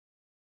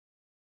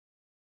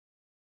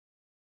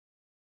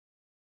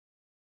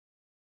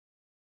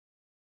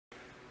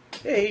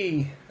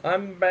Hey,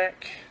 I'm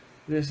back.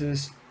 This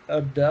is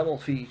a double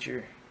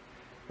feature.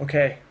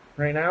 Okay,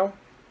 right now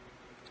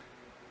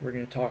we're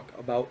going to talk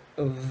about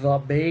the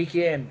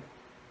bacon.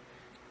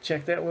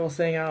 Check that little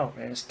thing out,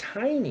 man. It's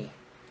tiny.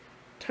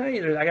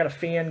 Tiny. I got a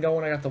fan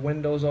going, I got the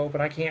windows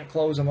open. I can't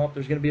close them up.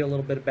 There's going to be a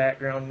little bit of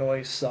background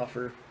noise.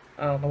 Suffer.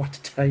 I don't know what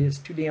to tell you. It's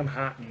too damn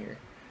hot in here.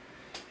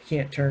 I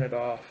can't turn it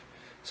off.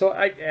 So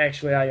I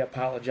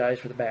apologize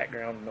for the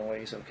background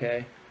noise,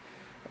 okay?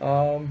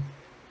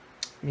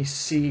 Let me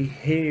see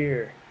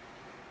here.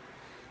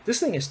 This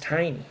thing is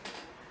tiny.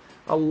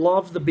 I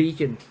love the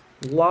beacon.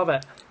 Love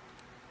it.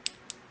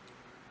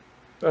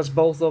 That's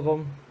both of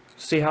them.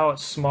 See how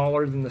it's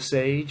smaller than the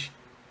Sage?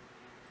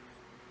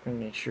 Let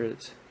me make sure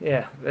it's...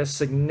 Yeah, that's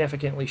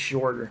significantly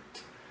shorter.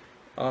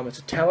 It's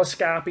a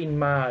telescoping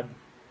mod.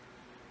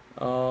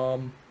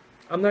 I'm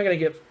not going to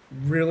get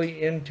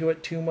really into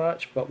it too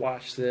much, but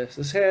watch this.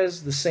 This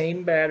has the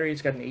same battery.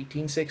 It's got an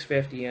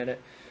 18650 in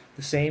it.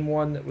 The same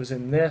one that was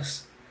in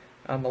this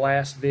on the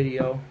last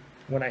video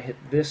when I hit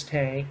this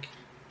tank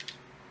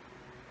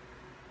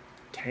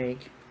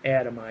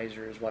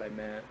atomizer is what I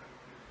meant.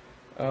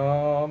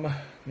 Let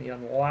me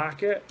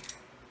unlock it.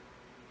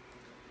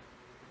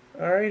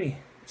 Alrighty,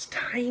 it's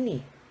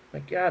tiny. My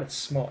God, it's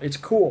small. It's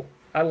cool.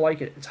 I like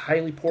it. It's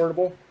highly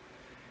portable.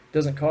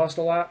 Doesn't cost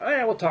a lot.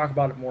 Yeah, we'll talk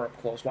about it more up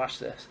close. Watch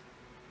this.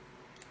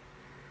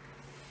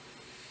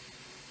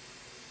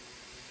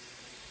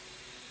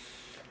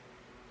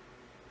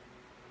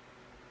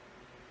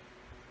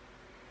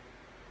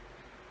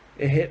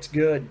 It hits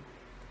good.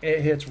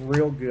 It hits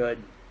real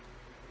good.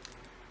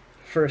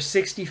 For a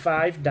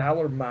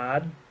 $65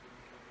 mod,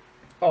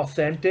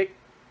 authentic.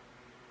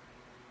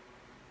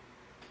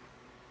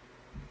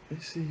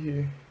 Let's see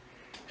here.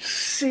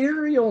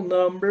 Serial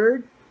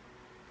numbered.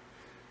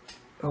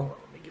 Oh,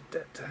 let me get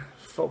that to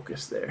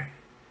focus there.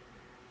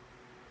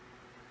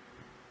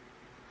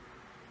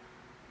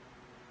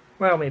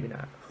 Well, maybe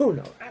not. Who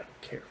knows? I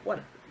don't care.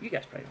 Whatever. You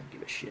guys probably don't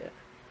give a shit.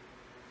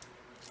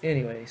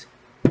 Anyways,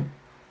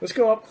 let's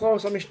go up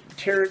close. Let me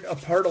tear it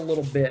apart a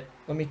little bit.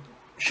 Let me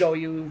show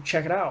you.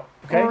 Check it out.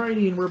 Okay?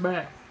 Alrighty, and we're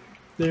back.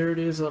 There it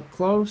is up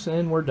close,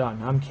 and we're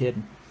done. I'm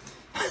kidding.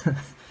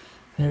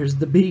 There's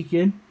the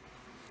beacon.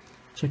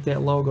 Check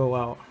that logo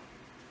out.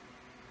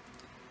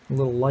 A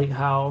little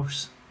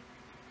lighthouse.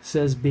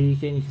 Says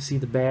beacon. You can see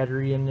the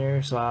battery in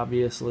there, so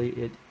obviously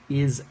it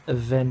is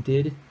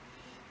vented.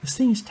 This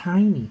thing's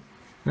tiny.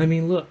 I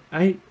mean, look.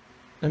 I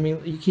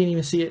mean, you can't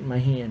even see it in my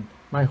hand.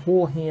 My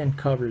whole hand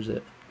covers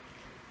it.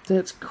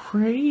 That's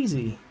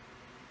crazy.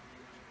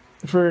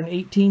 For an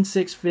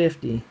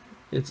 18650,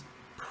 it's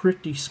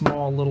pretty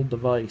small little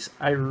device.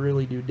 I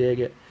really do dig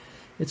it.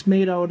 It's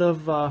made out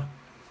of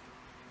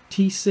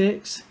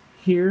T6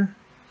 here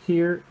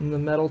in the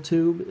metal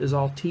tube is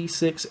all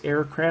T6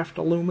 aircraft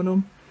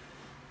aluminum.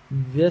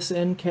 This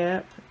end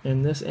cap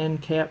and this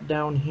end cap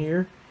down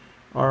here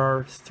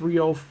are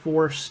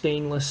 304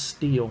 stainless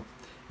steel.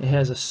 It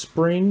has a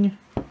spring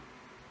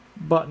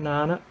button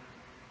on it.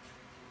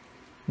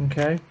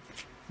 Okay,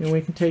 and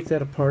we can take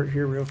that apart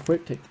here real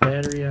quick. Take the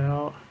battery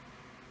out.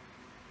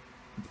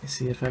 Let me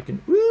see if I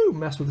can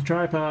mess with the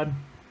tripod.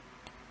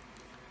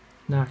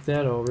 Knock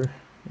that over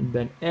and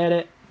then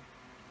edit.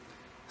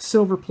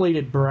 Silver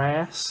plated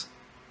brass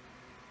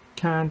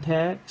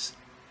contacts.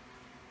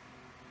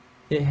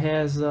 It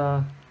has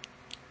that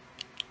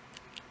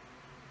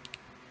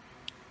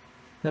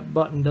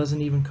button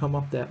doesn't even come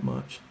up that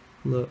much.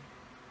 Look.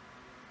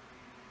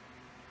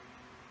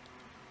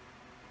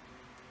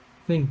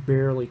 Thing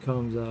barely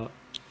comes up.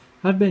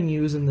 I've been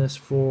using this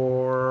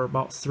for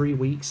about 3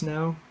 weeks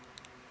now,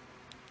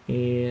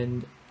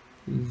 and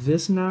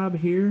this knob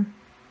here,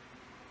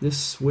 this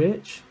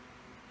switch,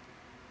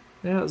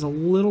 that was a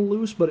little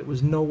loose, but it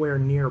was nowhere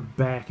near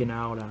backing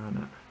out on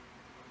it.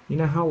 You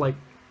know how like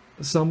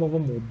some of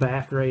them will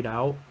back right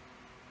out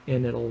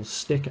and it'll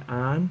stick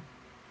on?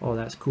 Oh,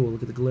 that's cool.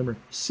 Look at the glimmer.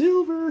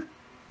 Silver!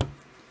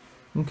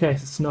 Okay,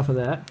 that's enough of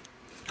that.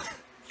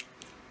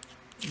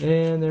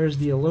 And there's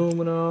the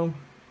aluminum.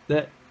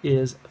 That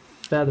is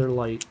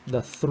Featherlight.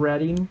 The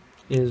threading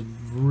is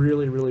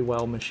really, really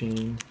well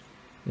machined.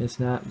 It's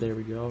not, there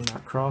we go,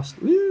 not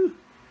crossed. Woo!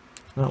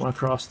 I don't want to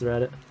cross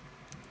thread it.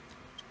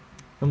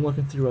 I'm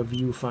looking through a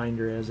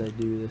viewfinder as I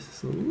do this.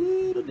 It's a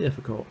little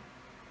difficult.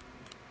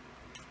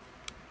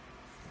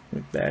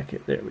 Back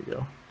it. There we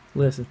go.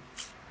 Listen.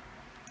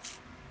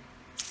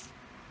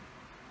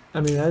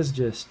 I mean, that's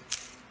just,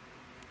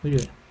 look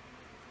at it.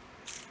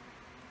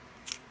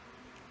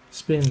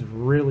 Spins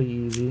really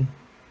easy.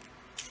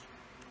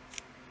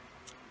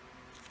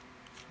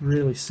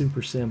 Really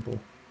super simple.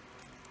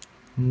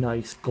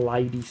 Nice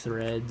glidey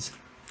threads.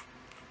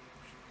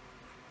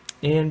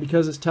 And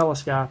because it's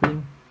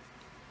telescoping,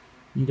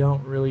 you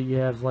don't really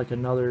have like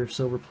another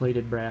silver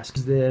plated brass.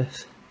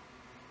 This,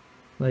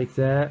 like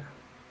that,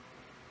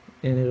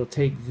 and it'll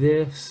take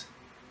this,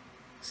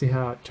 see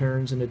how it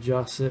turns and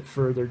adjusts it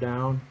further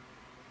down.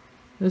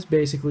 That's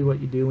basically what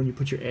you do when you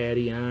put your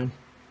Addy on.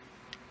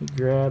 You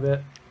grab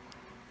it,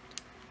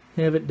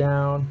 have it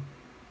down,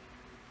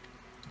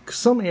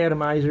 some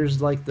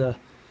atomizers, like the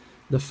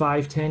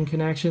 510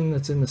 connection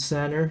that's in the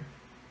center.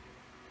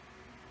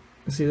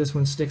 See, this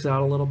one sticks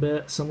out a little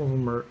bit. Some of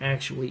them are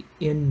actually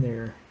in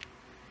there.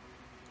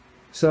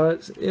 So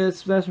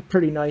that's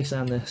pretty nice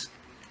on this.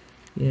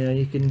 You know,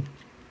 you can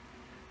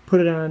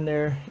put it on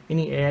there,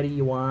 any addy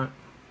you want,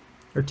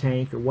 or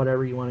tank, or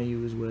whatever you want to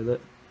use with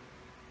it.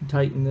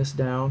 Tighten this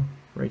down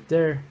right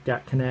there,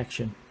 got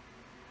connection.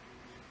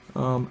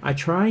 I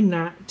try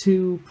not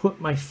to put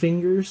my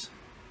fingers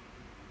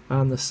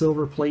on the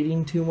silver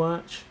plating too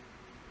much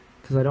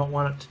because I don't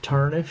want it to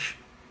tarnish,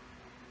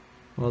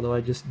 although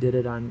I just did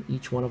it on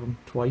each one of them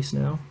twice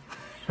now.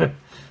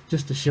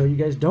 Just to show you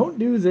guys, don't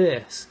do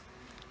this.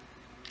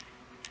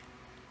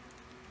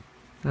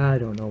 I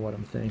don't know what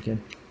I'm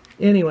thinking.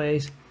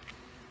 Anyways,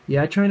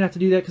 yeah, I try not to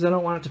do that because I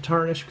don't want it to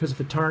tarnish, because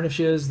if it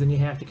tarnishes, then you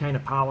have to kind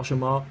of polish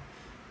them up.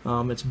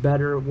 It's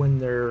better when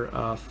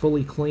they're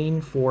fully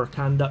clean for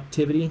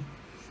conductivity.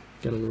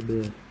 Got a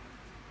little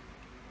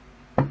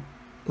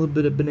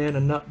bit of banana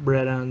nut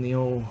bread on the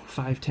old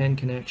 510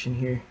 connection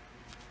here.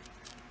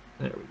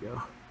 There we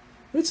go.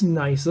 It's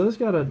nice though. It's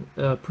got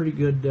a pretty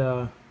good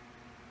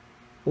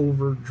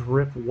over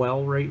drip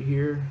well right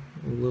here.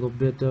 A little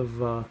bit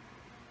of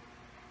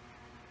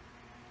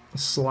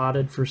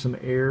slotted for some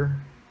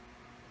air.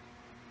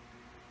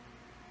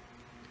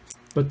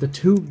 But the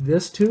tube,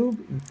 this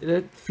tube,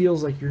 it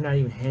feels like you're not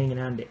even hanging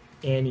on to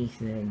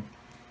anything.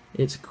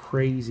 It's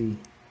crazy.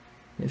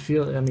 I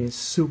mean, it's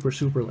super,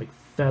 super like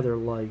feather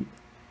light.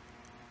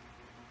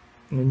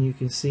 And you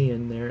can see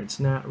in there, it's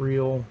not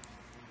real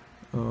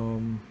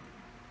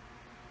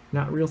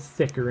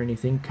thick or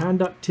anything.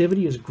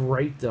 Conductivity is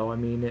great though. I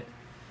mean,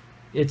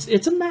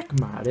 it's a mech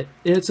mod.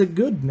 It's a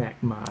good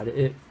mech mod.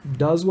 It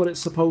does what it's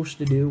supposed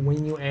to do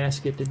when you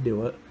ask it to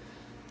do it.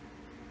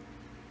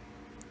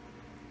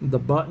 The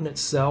button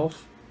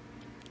itself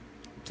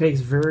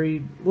takes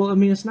very well. I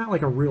mean, it's not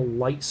like a real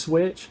light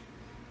switch,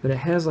 but it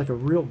has like a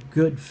real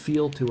good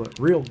feel to it.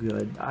 Real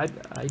good. I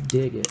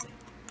dig it.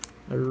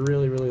 I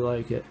really, really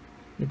like it.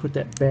 Let me put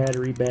that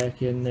battery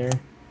back in there,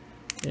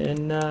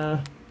 and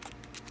I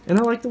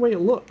like the way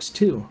it looks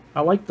too.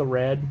 I like the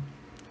red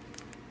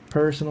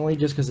personally,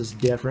 just because it's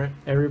different.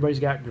 Everybody's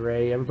got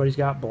gray. Everybody's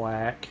got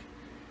black.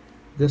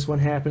 This one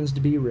happens to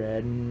be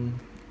red, and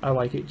I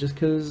like it just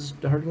because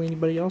hardly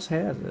anybody else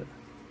has it.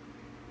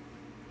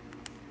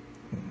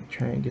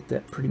 Try and get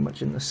that pretty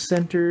much in the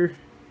center.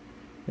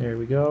 There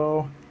we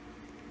go.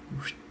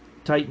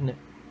 Tighten it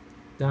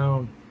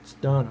down. It's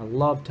done. I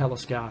love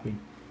telescoping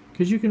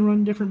because you can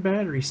run different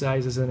battery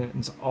sizes in it,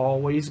 and it's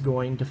always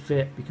going to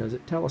fit because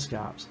it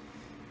telescopes.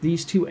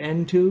 These two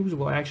end tubes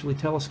will actually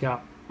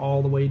telescope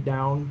all the way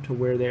down to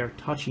where they are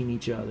touching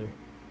each other.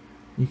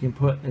 You can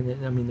put,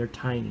 and I mean, they're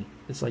tiny.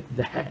 It's like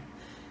that,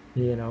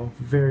 you know,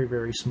 very,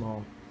 very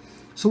small.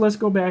 So let's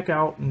go back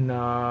out and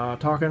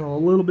talking a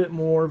little bit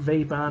more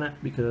vape on it,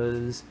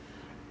 because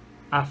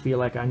I feel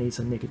like I need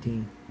some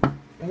nicotine.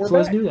 So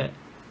let's do that.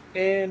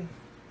 And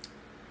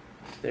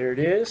there it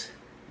is.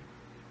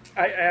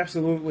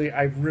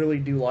 I really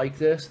do like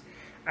this.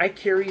 I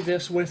carry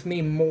this with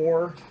me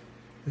more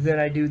than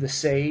I do the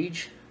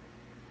Sage,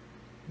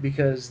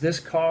 because this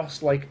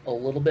costs like a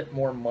little bit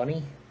more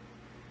money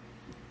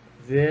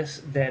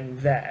than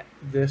that.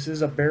 This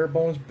is a bare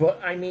bones, but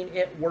I mean,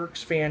 it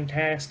works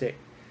fantastic.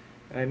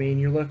 I mean,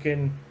 you're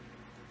looking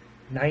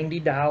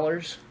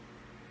 $90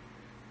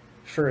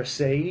 for a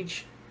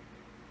Sage.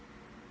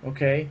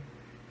 Okay,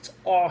 it's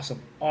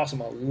awesome.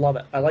 Awesome. I love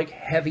it. I like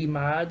heavy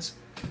mods.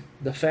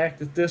 The fact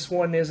that this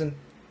one isn't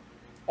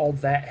all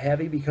that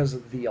heavy because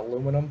of the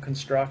aluminum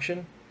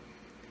construction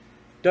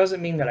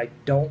doesn't mean that I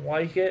don't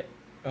like it.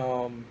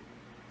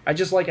 I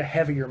just like a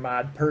heavier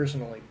mod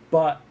personally,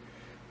 but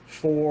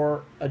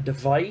for a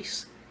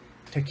device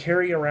to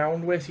carry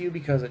around with you,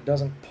 because it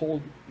doesn't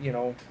pull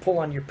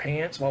on your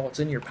pants while it's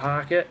in your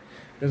pocket,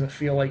 doesn't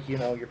feel like, you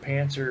know, your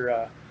pants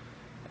are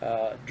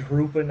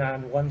drooping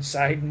on one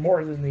side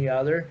more than the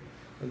other.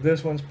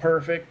 This one's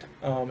perfect.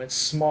 It's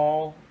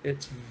small,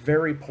 it's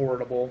very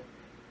portable,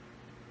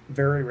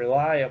 very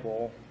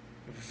reliable,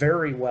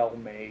 very well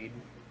made,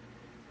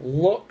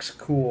 looks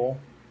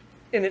cool,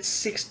 and it's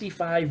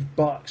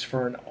 $65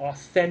 for an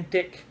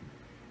authentic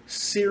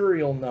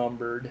serial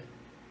numbered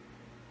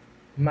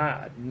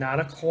mod, not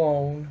a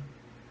clone,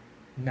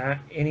 not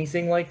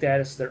anything like that.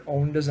 It's their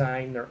own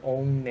design, their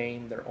own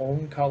name, their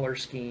own color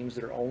schemes,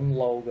 their own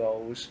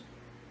logos.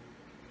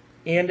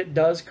 And it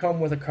does come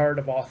with a card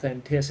of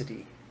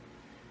authenticity.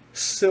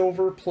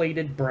 Silver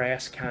plated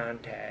brass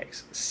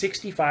contacts.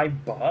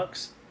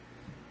 $65?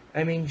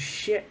 I mean,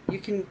 shit, you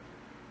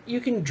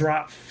can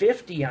drop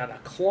 50 on a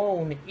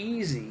clone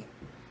easy,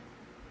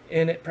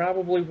 and it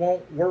probably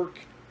won't work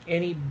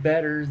any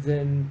better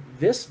than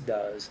this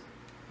does.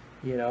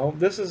 You know,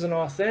 this is an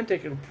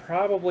authentic, and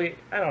probably,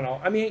 I don't know,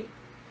 I mean,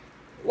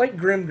 like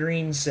Grim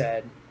Green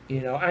said,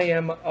 you know, I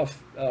am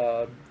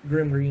a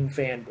Grim Green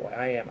fanboy.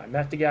 I am. I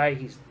met the guy.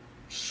 He's a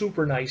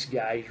super nice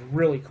guy. He's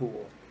really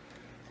cool.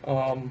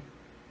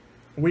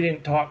 We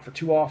didn't talk for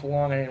too awful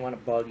long. I didn't want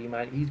to bug him.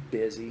 He's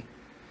busy.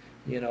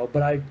 you know,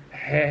 but I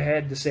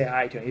had to say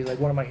hi to him. He's like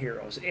one of my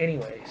heroes.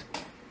 Anyways,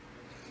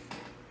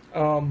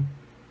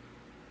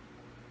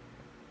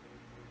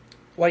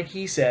 like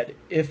he said,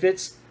 if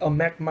it's a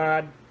mech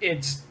mod,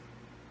 if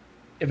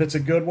it's a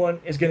good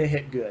one, it's gonna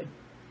hit good.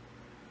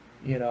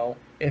 You know,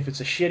 if it's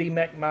a shitty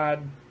mech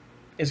mod,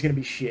 it's gonna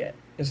be shit.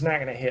 It's not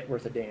gonna hit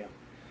worth a damn.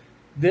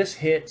 This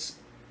hits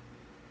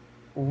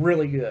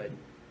really good.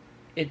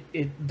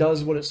 It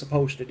does what it's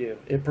supposed to do.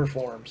 It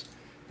performs.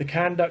 The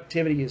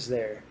conductivity is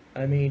there.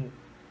 I mean,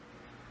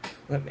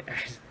 let me.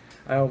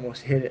 I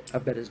almost hit it. I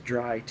bet it's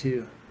dry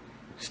too.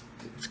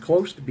 It's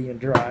close to being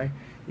dry.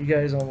 You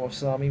guys almost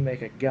saw me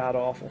make a god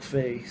awful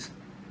face.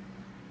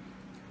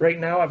 Right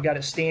now I've got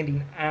it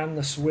standing on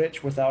the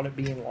switch without it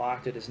being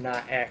locked. It is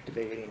not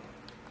activating.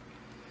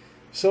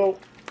 So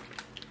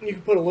you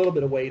can put a little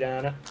bit of weight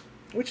on it,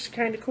 which is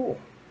kind of cool.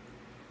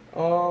 Put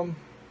a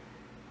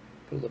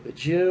little bit of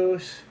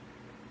juice.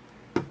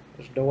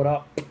 Just dough it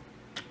up.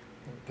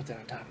 Put that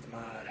on top of the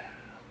mod.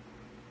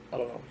 I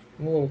don't know.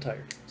 I'm a little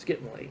tired. It's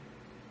getting late.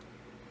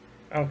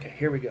 Okay,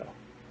 here we go.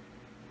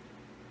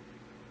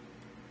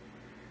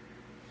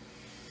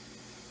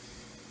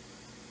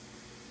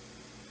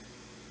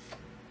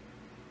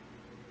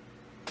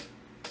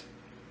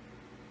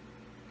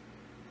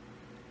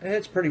 It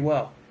hits pretty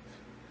well.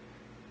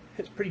 It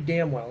hits pretty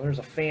damn well. There's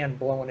a fan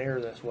blowing air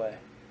this way.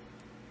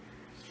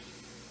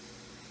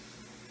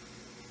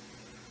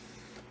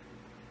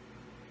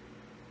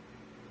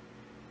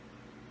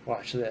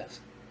 Watch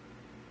this.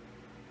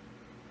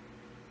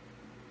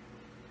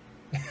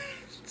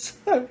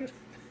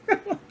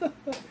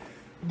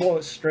 Blow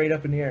it straight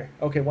up in the air.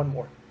 Okay, one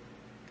more.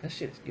 That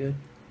shit is good.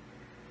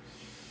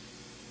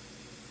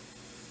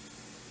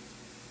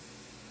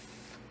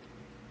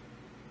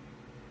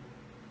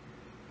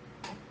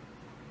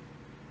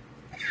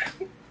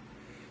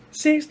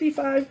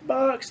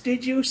 $65.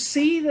 Did you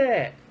see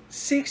that?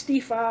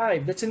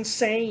 65. That's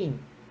insane.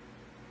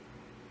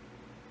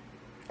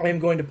 I am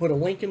going to put a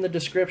link in the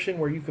description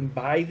where you can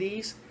buy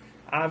these.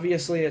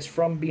 Obviously, it's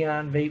from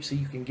Beyond Vape, so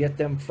you can get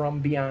them from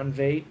Beyond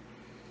Vape,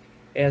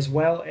 as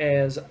well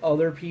as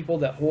other people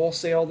that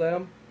wholesale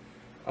them.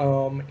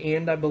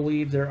 And I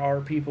believe there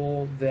are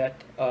people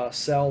that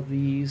sell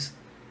these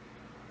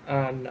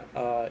on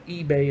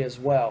eBay as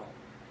well.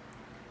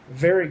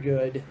 Very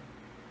good.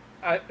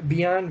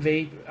 Beyond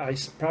Vape, I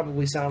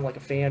probably sound like a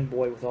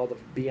fanboy with all the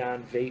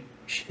Beyond Vape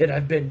shit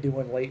I've been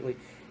doing lately,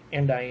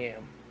 and I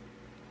am.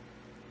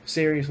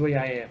 Seriously,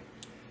 I am.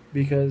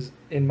 Because,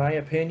 in my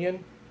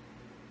opinion,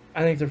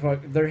 I think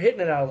they're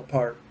hitting it out of the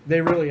park. They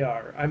really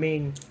are. I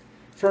mean,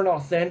 for an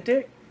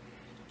authentic,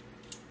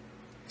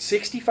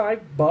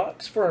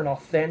 $65 for an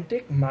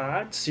authentic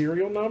mod,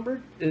 serial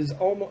number, is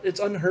almost,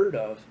 it's unheard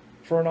of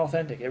for an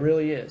authentic. It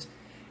really is.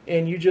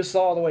 And you just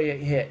saw the way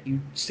it hit.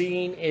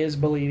 Seeing is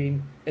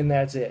believing, and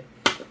that's it.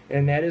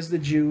 And that is the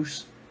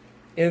juice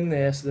in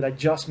this that I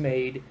just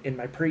made in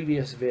my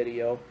previous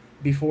video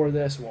before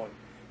this one.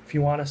 If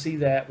you want to see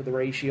that with the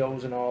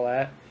ratios and all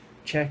that,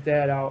 check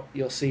that out.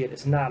 You'll see it.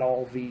 It's not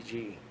all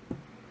VG.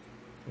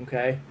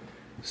 Okay?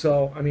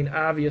 So, I mean,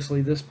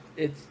 obviously,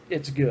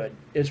 it's good.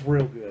 It's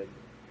real good.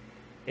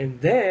 And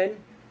then,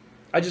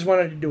 I just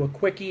wanted to do a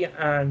quickie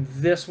on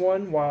this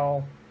one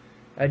while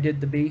I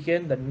did the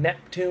beacon, the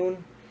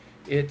Neptune.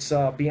 It's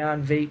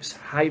Beyond Vape's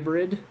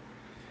hybrid.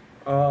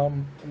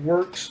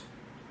 Works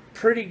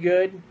pretty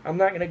good. I'm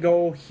not going to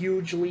go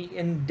hugely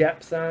in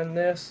depth on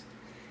this.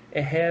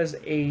 It has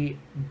a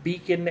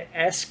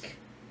beacon-esque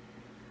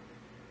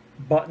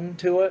button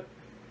to it.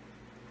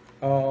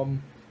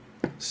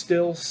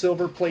 Still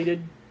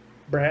silver-plated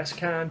brass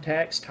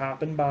contacts,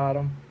 top and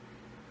bottom.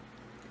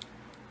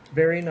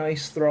 Very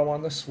nice throw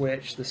on the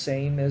switch, the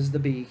same as the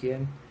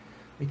beacon.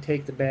 Let me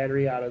take the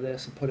battery out of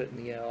this and put it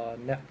in the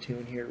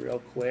Neptune here real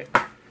quick.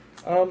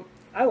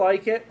 I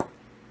like it.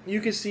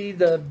 You can see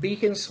the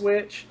beacon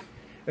switch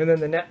and then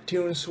the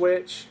Neptune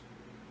switch.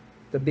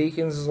 The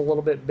beacon's is a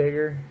little bit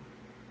bigger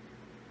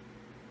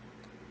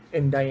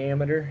in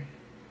diameter.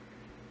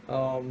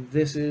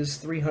 This is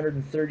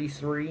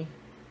 333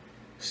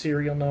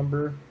 serial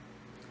number.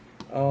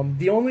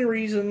 The only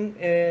reason,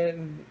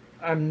 and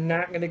I'm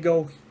not going to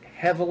go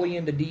heavily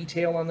into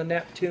detail on the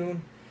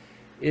Neptune,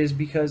 is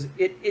because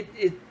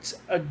it's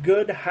a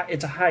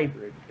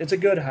hybrid. It's a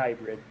good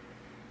hybrid.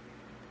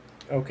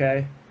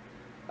 Okay.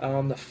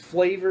 The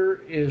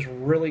flavor is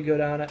really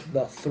good on it.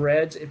 The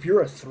threads, if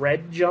you're a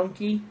thread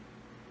junkie,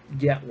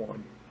 get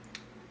one.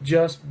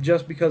 Just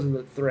because of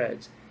the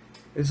threads.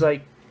 It's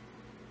like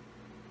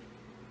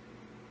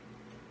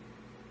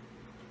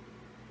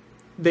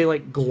they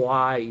like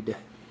glide.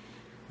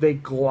 They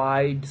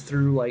glide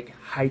through like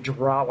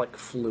hydraulic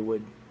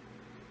fluid.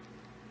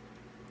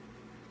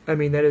 I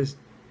mean, that is,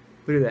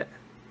 look at that.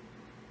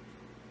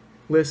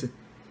 Listen.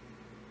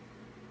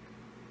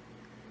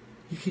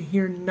 You can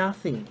hear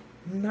nothing.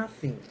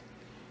 Nothing.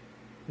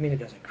 I mean, it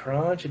doesn't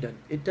crunch.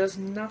 It does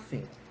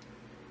nothing.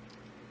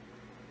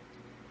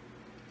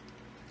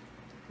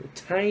 A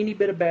tiny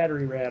bit of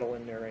battery rattle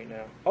in there right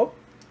now. Oh.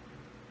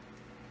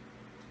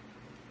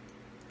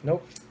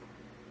 Nope.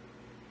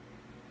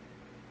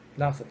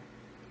 Nothing.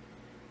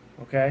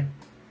 Okay?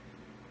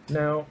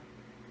 Now,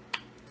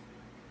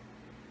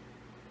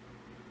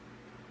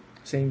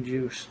 same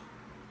juice.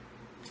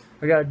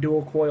 I got a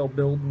dual coil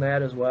build in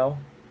that as well.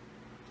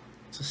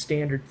 It's a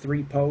standard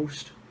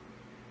 3-post.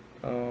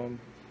 I'll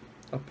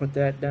put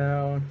that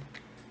down.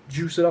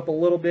 Juice it up a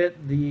little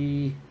bit.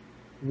 The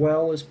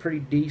well is pretty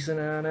decent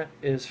on it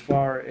as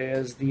far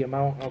as the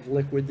amount of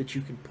liquid that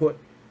you can put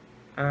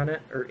on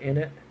it or in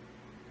it.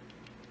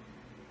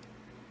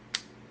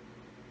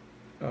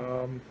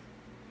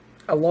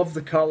 I love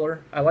the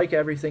color. I like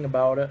everything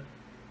about it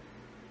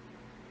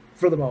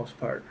for the most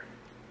part.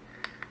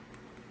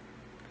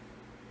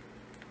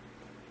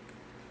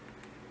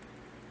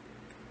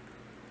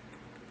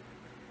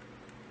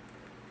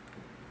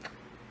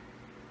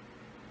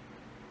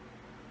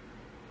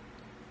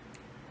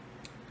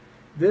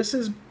 This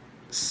is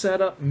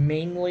set up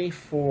mainly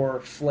for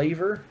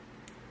flavor.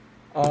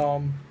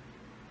 The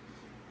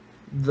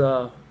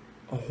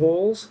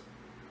holes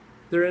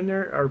that are in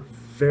there are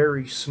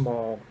very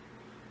small.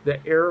 The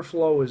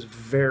airflow is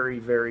very,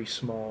 very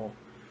small.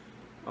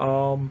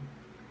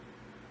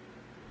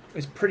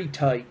 It's pretty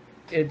tight.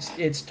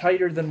 It's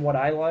tighter than what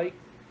I like.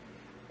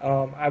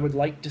 I would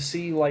like to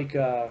see like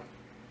an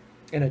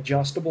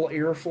adjustable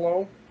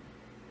airflow.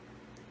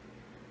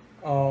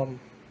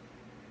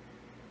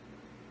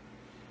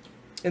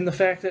 And the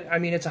fact that, I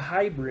mean, it's a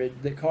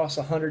hybrid that costs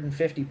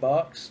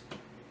 $150.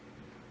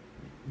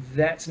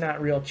 That's not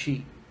real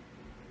cheap,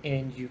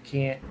 and you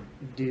can't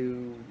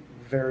do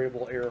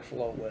variable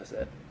airflow with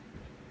it.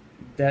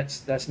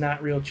 That's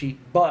not real cheap,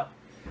 but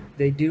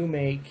they do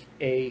make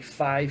a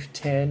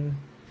 510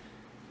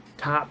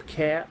 top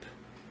cap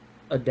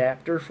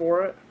adapter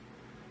for it.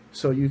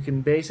 So you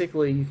can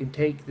basically, you can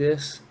take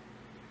this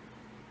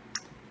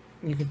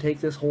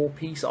whole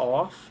piece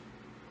off,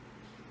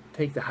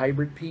 take the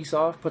hybrid piece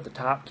off, put the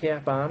top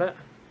cap on it,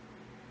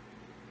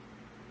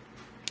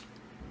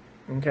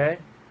 okay,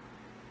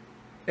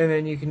 and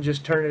then you can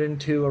just turn it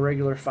into a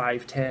regular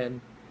 510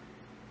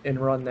 and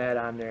run that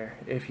on there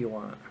if you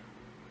want,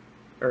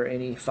 or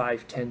any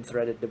 510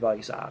 threaded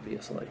device,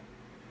 obviously.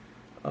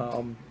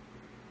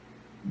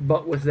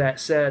 But with that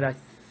said, I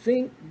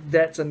think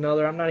that's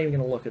another, I'm not even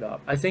going to look it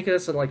up, I think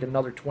that's like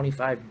another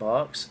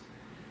 $25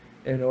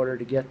 in order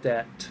to get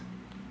that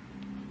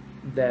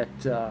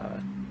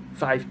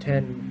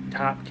 510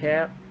 top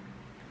cap.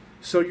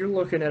 So you're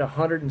looking at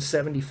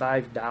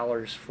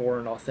 $175 for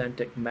an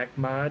authentic mech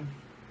mod,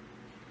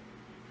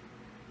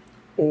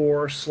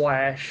 or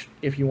slash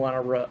if you want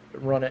to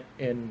run it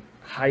in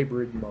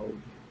hybrid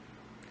mode.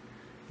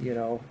 You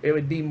know, it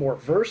would be more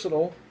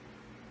versatile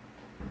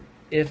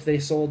if they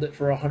sold it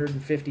for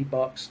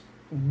 $150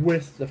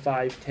 with the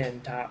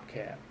 510 top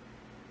cap.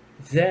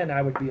 Then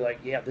I would be like,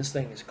 yeah, this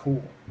thing is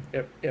cool.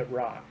 It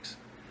rocks.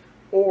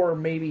 Or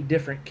maybe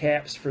different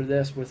caps for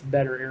this with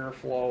better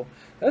airflow.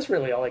 That's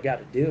really all I got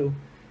to do.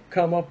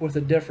 Come up with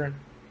a different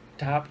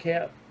top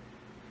cap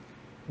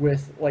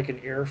with like an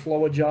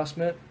airflow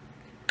adjustment.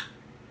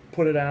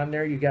 Put it on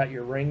there. You got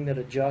your ring that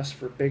adjusts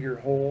for bigger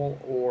hole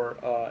or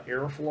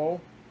airflow.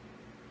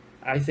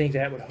 I think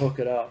that would hook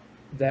it up.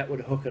 That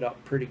would hook it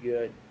up pretty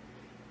good.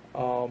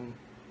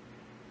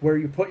 Where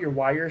you put your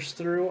wires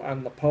through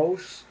on the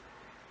posts,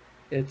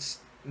 it's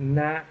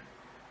not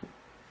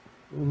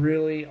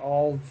really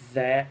all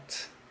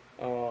that,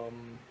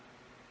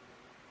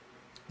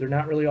 they're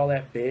not really all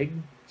that big,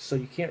 so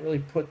you can't really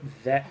put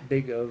that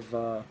big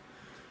of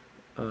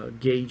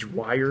gauge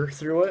wire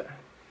through it.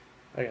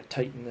 I gotta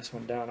tighten this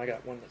one down. I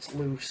got one that's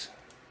loose.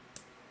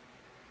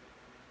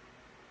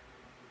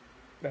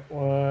 That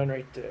one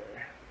right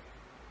there.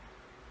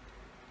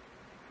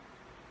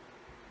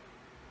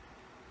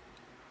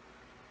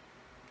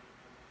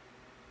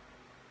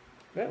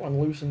 That one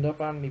loosened up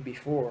on me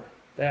before.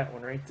 That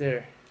one right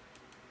there.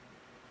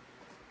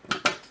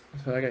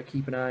 So I got to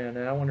keep an eye on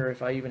that. I wonder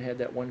if I even had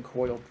that one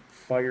coil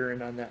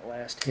firing on that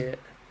last hit.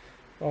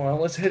 Oh well,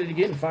 let's hit it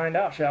again and find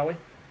out, shall we?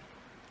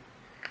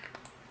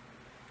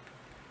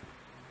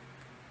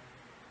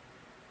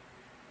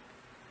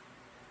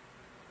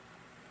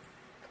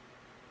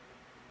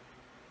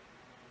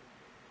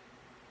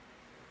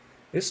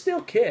 It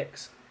still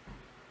kicks.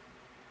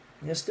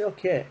 It still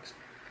kicks.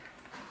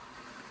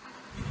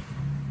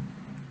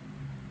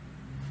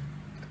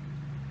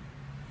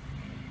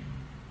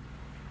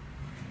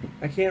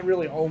 I can't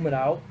really ohm it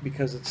out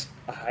because it's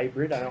a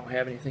hybrid. I don't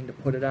have anything to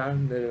put it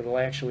on that it'll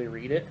actually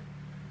read it.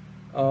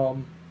 But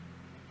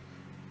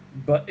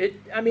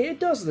I mean, it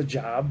does the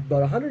job.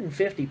 But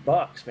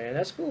 $150, man,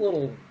 that's a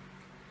little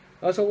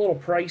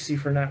pricey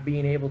for not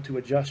being able to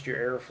adjust your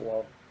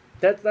airflow.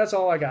 That's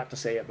all I got to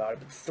say about it.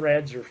 The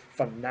threads are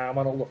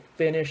phenomenal. The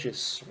finish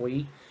is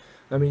sweet.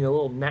 I mean, the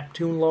little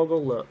Neptune logo,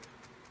 look.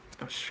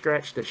 I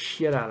scratched the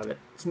shit out of it.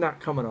 It's not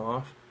coming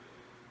off.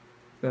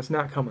 That's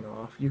not coming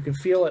off. You can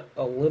feel it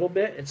a little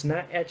bit. It's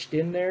not etched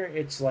in there.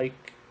 It's like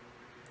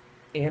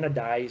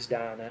anodized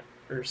on it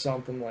or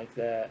something like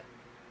that.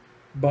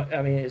 But,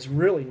 I mean, it's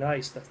really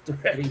nice. The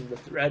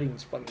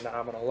threading's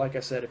phenomenal. Like I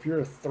said, if you're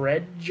a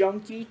thread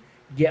junkie,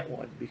 get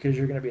one, because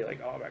you're going to be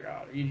like, oh my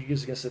god, you're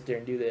just going to sit there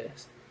and do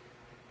this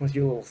with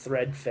your little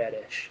thread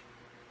fetish.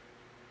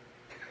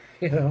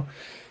 You know?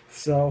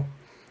 So,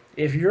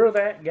 if you're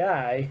that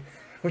guy,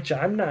 which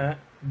I'm not,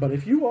 but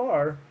if you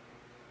are,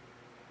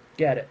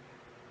 get it.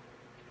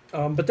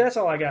 But that's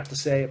all I got to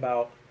say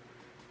about,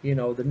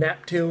 the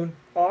Neptune.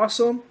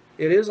 Awesome.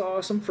 It is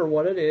awesome for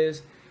what it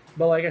is,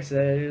 but like I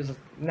said, it is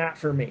not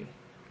for me.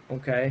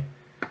 Okay?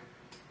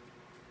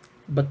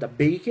 But the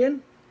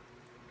Beacon,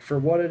 for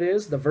what it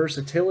is, the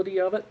versatility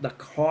of it, the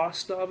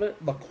cost of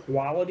it, the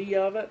quality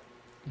of it,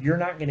 you're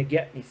not going to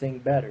get anything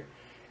better.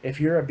 If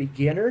you're a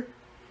beginner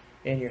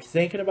and you're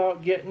thinking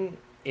about getting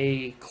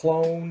a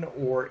clone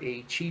or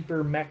a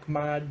cheaper mech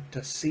mod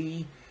to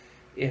see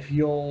if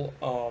you'll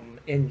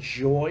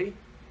enjoy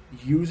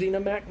using a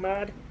mech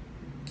mod,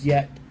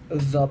 get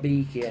the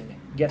Beacon.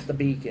 Get the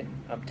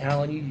Beacon. I'm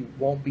telling you, you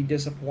won't be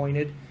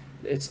disappointed.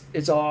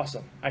 It's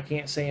awesome. I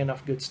can't say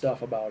enough good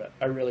stuff about it.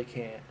 I really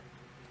can't.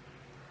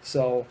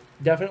 So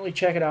definitely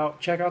check it out.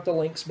 Check out the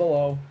links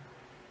below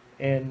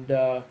and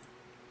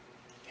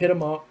hit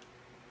them up.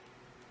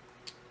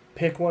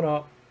 Pick one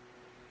up.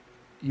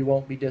 You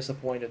won't be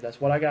disappointed. That's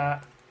what I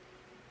got.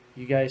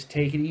 You guys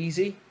take it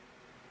easy.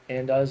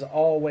 And as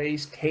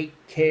always, take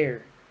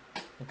care.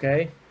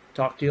 Okay?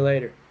 Talk to you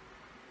later.